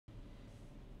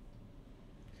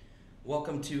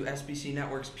Welcome to SBC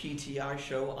Network's PTI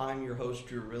show. I'm your host,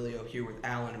 Drew Rilio, here with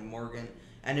Alan and Morgan.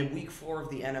 And in week 4 of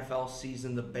the NFL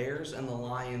season, the Bears and the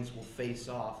Lions will face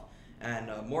off.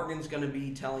 And Morgan's going to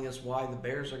be telling us why the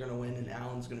Bears are going to win, and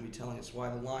Alan's going to be telling us why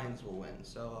the Lions will win.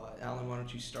 So, Alan, why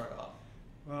don't you start off?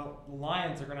 Well, the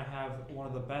Lions are going to have one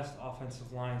of the best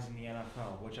offensive lines in the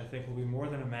NFL, which I think will be more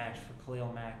than a match for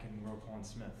Khalil Mack and Roquan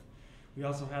Smith. We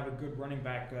also have a good running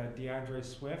back, DeAndre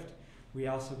Swift. We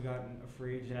also got a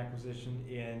free agent acquisition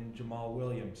in Jamal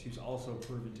Williams, who's also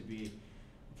proven to be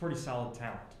a pretty solid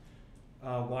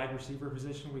talent. Wide receiver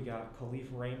position, we got Khalif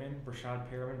Raymond, Brashad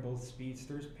Perriman, both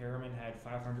speedsters. Perriman had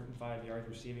 505 yards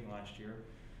receiving last year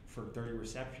for 30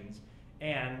 receptions.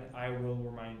 And I will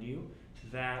remind you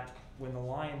that when the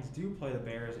Lions do play the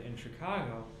Bears in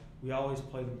Chicago, we always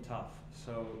play them tough.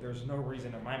 So there's no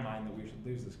reason in my mind that we should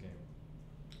lose this game.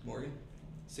 Morgan?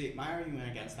 See, my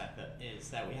argument against that is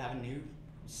that we have a new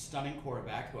stunning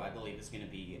quarterback who I believe is going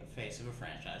to be a face of a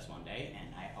franchise one day,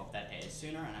 and I hope that day is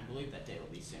sooner, and I believe that day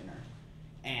will be sooner.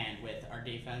 And with our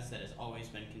defense that has always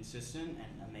been consistent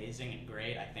and amazing and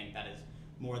great, I think that is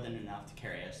more than enough to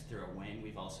carry us through a win.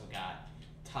 We've also got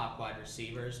top wide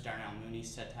receivers. Darnell Mooney's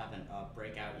set to have a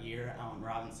breakout year. Allen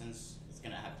Robinson's is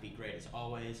going to have to be great as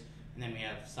always. And then we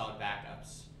have solid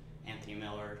backups. Anthony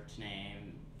Miller, to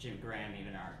name, Jim Graham,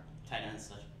 even our tight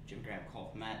ends, Jim Graham,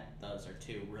 Cole Kmet. Those are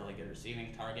two really good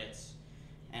receiving targets.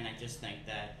 And I just think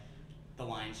that the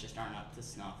Lions just aren't up to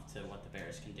snuff to what the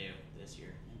Bears can do this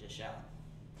year and dish out.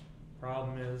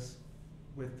 Problem is,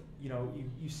 with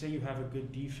you say you have a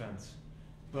good defense,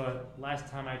 but last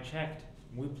time I checked,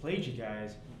 when we played you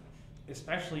guys,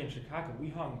 especially in Chicago, we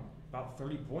hung about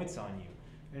 30 points on you,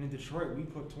 and in Detroit we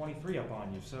put 23 up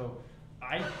on you. So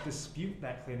I dispute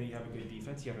that claim that you have a good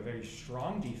defense. You have a very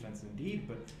strong defense indeed,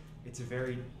 but it's a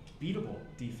very beatable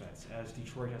defense, as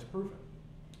Detroit has proven.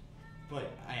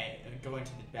 But going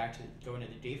to the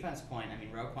defense point, I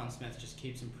mean, Roquan Smith just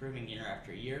keeps improving year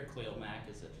after year. Khalil Mack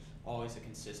is always a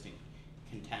consistent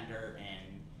contender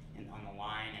and on the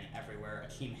line and everywhere.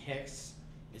 Akeem Hicks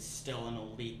is still an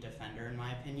elite defender in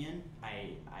my opinion.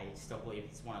 I still believe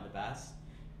he's one of the best.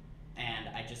 And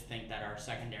I just think that our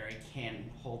secondary can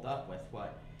hold up with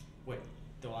what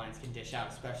the Lions can dish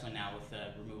out, especially now with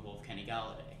the removal of Kenny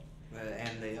Galladay.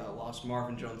 And they lost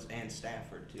Marvin Jones and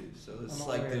Stafford, too. So it's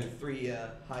like the three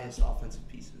highest offensive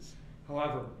pieces.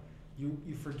 However,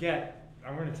 you forget,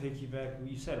 I'm going to take you back to what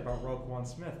you said about Roquan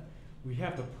Smith. We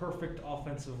have the perfect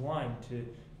offensive line to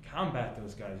combat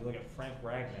those guys. You look at Frank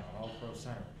Ragnow, an all-pro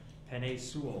center. Penei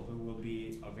Sewell, who will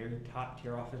be a very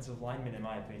top-tier offensive lineman, in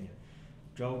my opinion.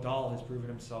 Joe Dahl has proven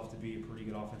himself to be a pretty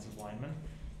good offensive lineman.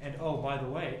 And, oh, by the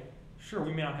way, sure,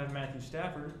 we may not have Matthew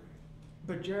Stafford,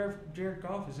 but Jared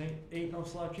Goff ain't no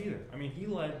slouch either. I mean, he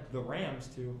led the Rams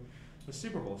to the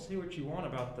Super Bowl. Say what you want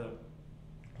about the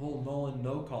whole Nolan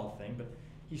no-call thing, but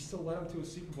he still led them to a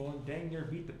Super Bowl and dang near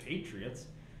beat the Patriots.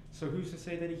 So who's to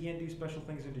say that he can't do special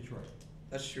things in Detroit?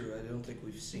 That's true. I don't think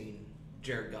we've seen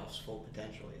Jared Goff's full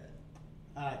potential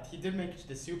yet. He did make it to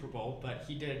the Super Bowl, but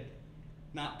he did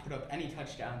not put up any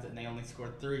touchdowns, and they only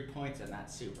scored 3 points in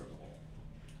that Super Bowl.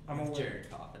 With Jared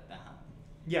Goff at the helm.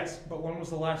 Yes, but when was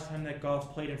the last time that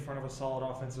Goff played in front of a solid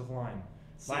offensive line?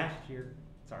 Last year.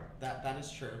 Sorry. That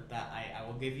is true. That I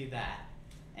will give you that,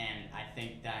 and I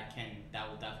think that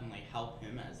will definitely help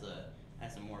him as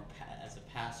a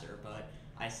passer. But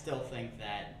I still think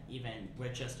that even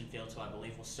with Justin Fields, who I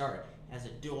believe will start as a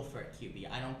dual threat QB,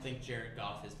 I don't think Jared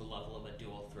Goff is the level of a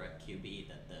dual threat QB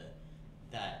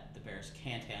that the Bears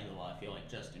can't handle. I feel like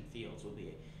Justin Fields will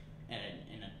be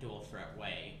in a dual threat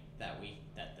way that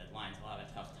the Lions will have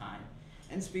a tough time.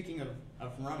 And speaking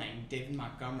of running, David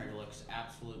Montgomery looks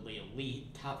absolutely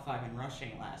elite, top 5 in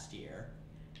rushing last year.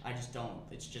 I just don't.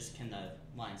 It's just, can the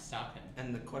Lions stop him?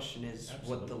 And the question is,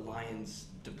 what the Lions'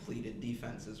 depleted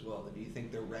defense as well. Do you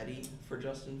think they're ready for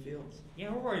Justin Fields?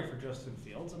 Yeah, we're ready for Justin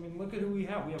Fields. I mean, look at who we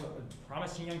have. We have a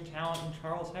promising young talent in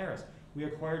Charles Harris. We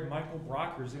acquired Michael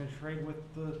Brockers in a trade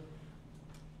with the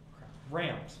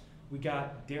Rams. We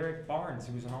got Derek Barnes,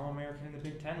 who was an All-American in the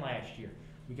Big Ten last year.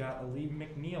 We got Aleem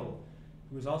McNeil,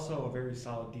 who is also a very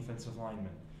solid defensive lineman.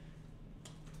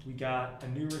 We got a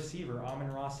new receiver,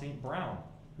 Amon-Ra St. Brown,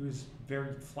 who's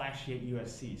very flashy at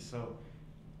USC. So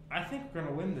I think we're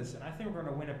going to win this, and I think we're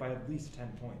going to win it by at least 10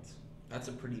 points. That's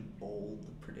a pretty bold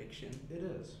prediction. It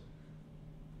is.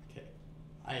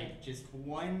 Okay. Just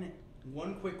one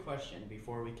quick question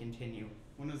before we continue.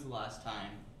 When was the last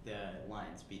time the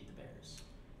Lions beat the Bears?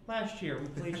 Last year, we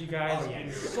played you guys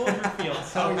in Soldier Field,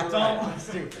 so don't. I'm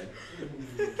stupid.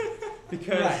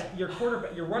 Because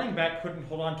your running back couldn't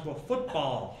hold on to a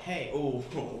football. Hey,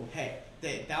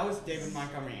 that was David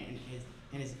Montgomery, and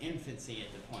in his infancy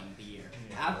at the point of the year.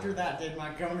 Yeah. After that, Dave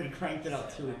Montgomery cranked it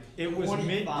up to It was 25.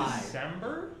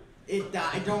 mid-December?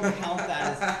 I don't count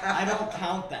that as. I don't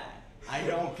count that. I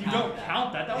don't. You count don't that.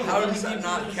 count that. That was How the does only that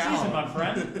game not of the count? season, my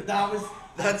friend. That was.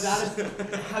 That's-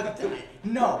 That is.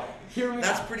 No. Hear me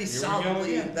That's out. pretty Here we go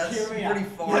solidly. again. That's Hear me out. pretty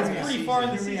far. That's in the pretty far in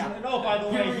the season. Hear me season. out. And oh, by the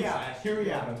Hear way, me out. Hear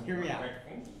me out. Hear me out.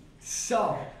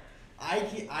 So,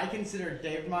 I consider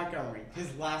Dave Montgomery,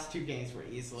 his last 2 games were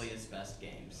easily his best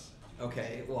games.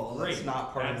 Okay, well, that's Great.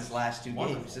 not part of That's his last 2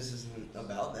 wonderful. games. This isn't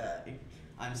about that.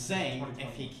 I'm saying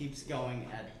if he keeps going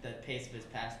at the pace of his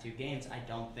past 2 games, I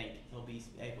don't think he'll be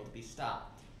able to be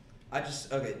stopped.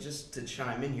 Just to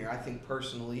chime in here, I think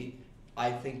personally,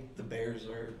 I think the Bears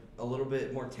are a little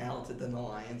bit more talented than the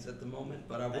Lions at the moment,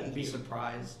 but I wouldn't be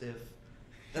surprised if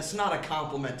that's not a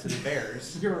compliment to the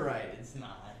Bears. You're right, it's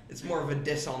not. It's more of a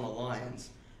diss on the Lions.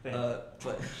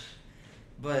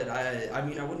 But I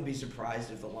mean, I wouldn't be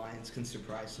surprised if the Lions can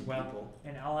surprise some people.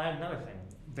 And I'll add another thing.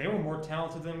 They were more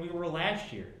talented than we were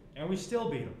last year, and we still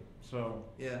beat them. So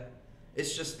Yeah,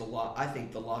 it's just I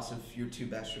think the loss of your 2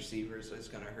 best receivers is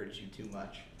going to hurt you too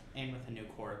much. And with a new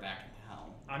quarterback at the helm.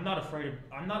 I'm not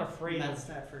afraid Matt of.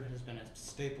 Stafford has been a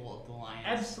staple of the Lions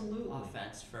Absolutely.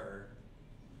 offense for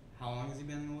how long has he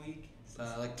been in the league?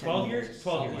 Like 10 12 years?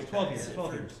 12 years. 12 years. For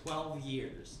 12 years. 12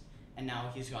 years. And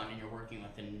now he's gone and you're working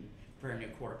with for a new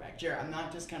quarterback. I'm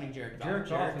not discounting Jared Goff.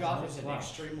 Jared Goff is is an no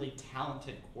extremely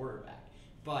talented quarterback.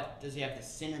 But does he have the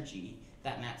synergy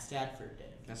that Matt Stafford did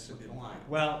That's a with good the Lions?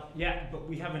 Well, yeah, but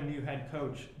we have a new head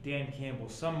coach, Dan Campbell.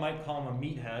 Some might call him a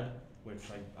meathead, which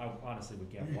I honestly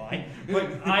would get why.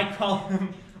 But I call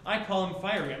him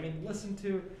fiery. I mean, listen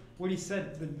to what he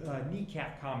said. The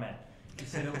kneecap comment. He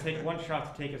said it'll take one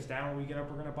shot to take us down. When we get up,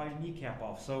 we're going to bite a kneecap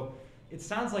off. So it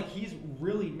sounds like he's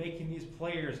really making these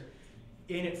players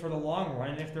in it for the long run.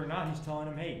 And if they're not, he's telling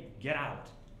them, hey, get out.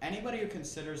 Anybody who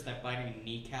considers that biting a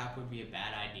kneecap would be a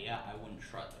bad idea, I wouldn't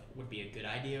trust it. Would be a good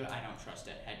idea. I don't trust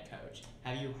a head coach.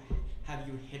 Have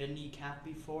you hit a kneecap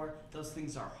before? Those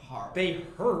things are hard. They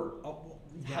hurt. Oh, well,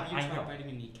 yeah, Have you I tried know. biting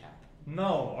a kneecap?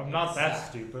 No, I'm not that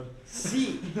Exactly. stupid.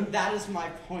 See, that is my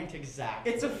point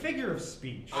exactly. It's a figure of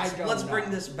speech. Let's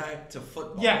bring this back to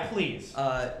football. Yeah, please.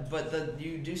 But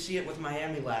you do see it with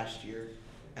Miami last year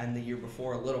and the year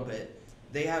before a little bit.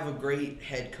 They have a great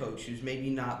head coach who's maybe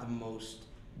not the most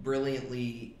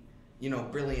brilliant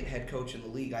head coach in the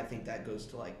league. I think that goes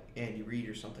to like Andy Reid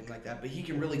or something like that. But he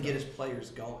can really get his players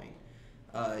going.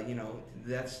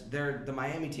 The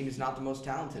Miami team is not the most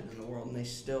talented in the world, and they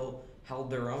still held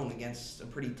their own against a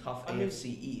pretty tough AFC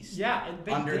East. Yeah, and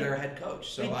under their head coach.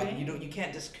 So they-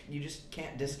 you just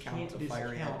can't discount a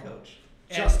fiery head coach.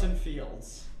 Justin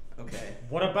Fields. Okay.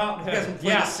 What about He him? hasn't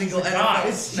played a he's single guy. NFL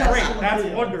It's snap. great. That's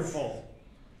Fields. wonderful.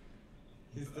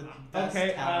 He's the best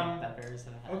Okay, talent that Bears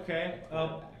have had. Okay,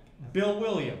 Quarterback. Bill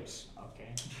Williams. Okay.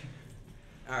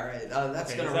 All right.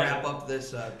 That's Okay, gonna is that wrap it? up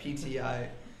this PTI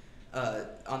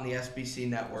on the SBC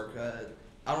network.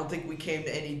 I don't think we came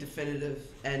to any definitive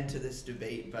end to this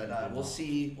debate, but we'll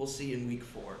see in week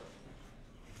 4.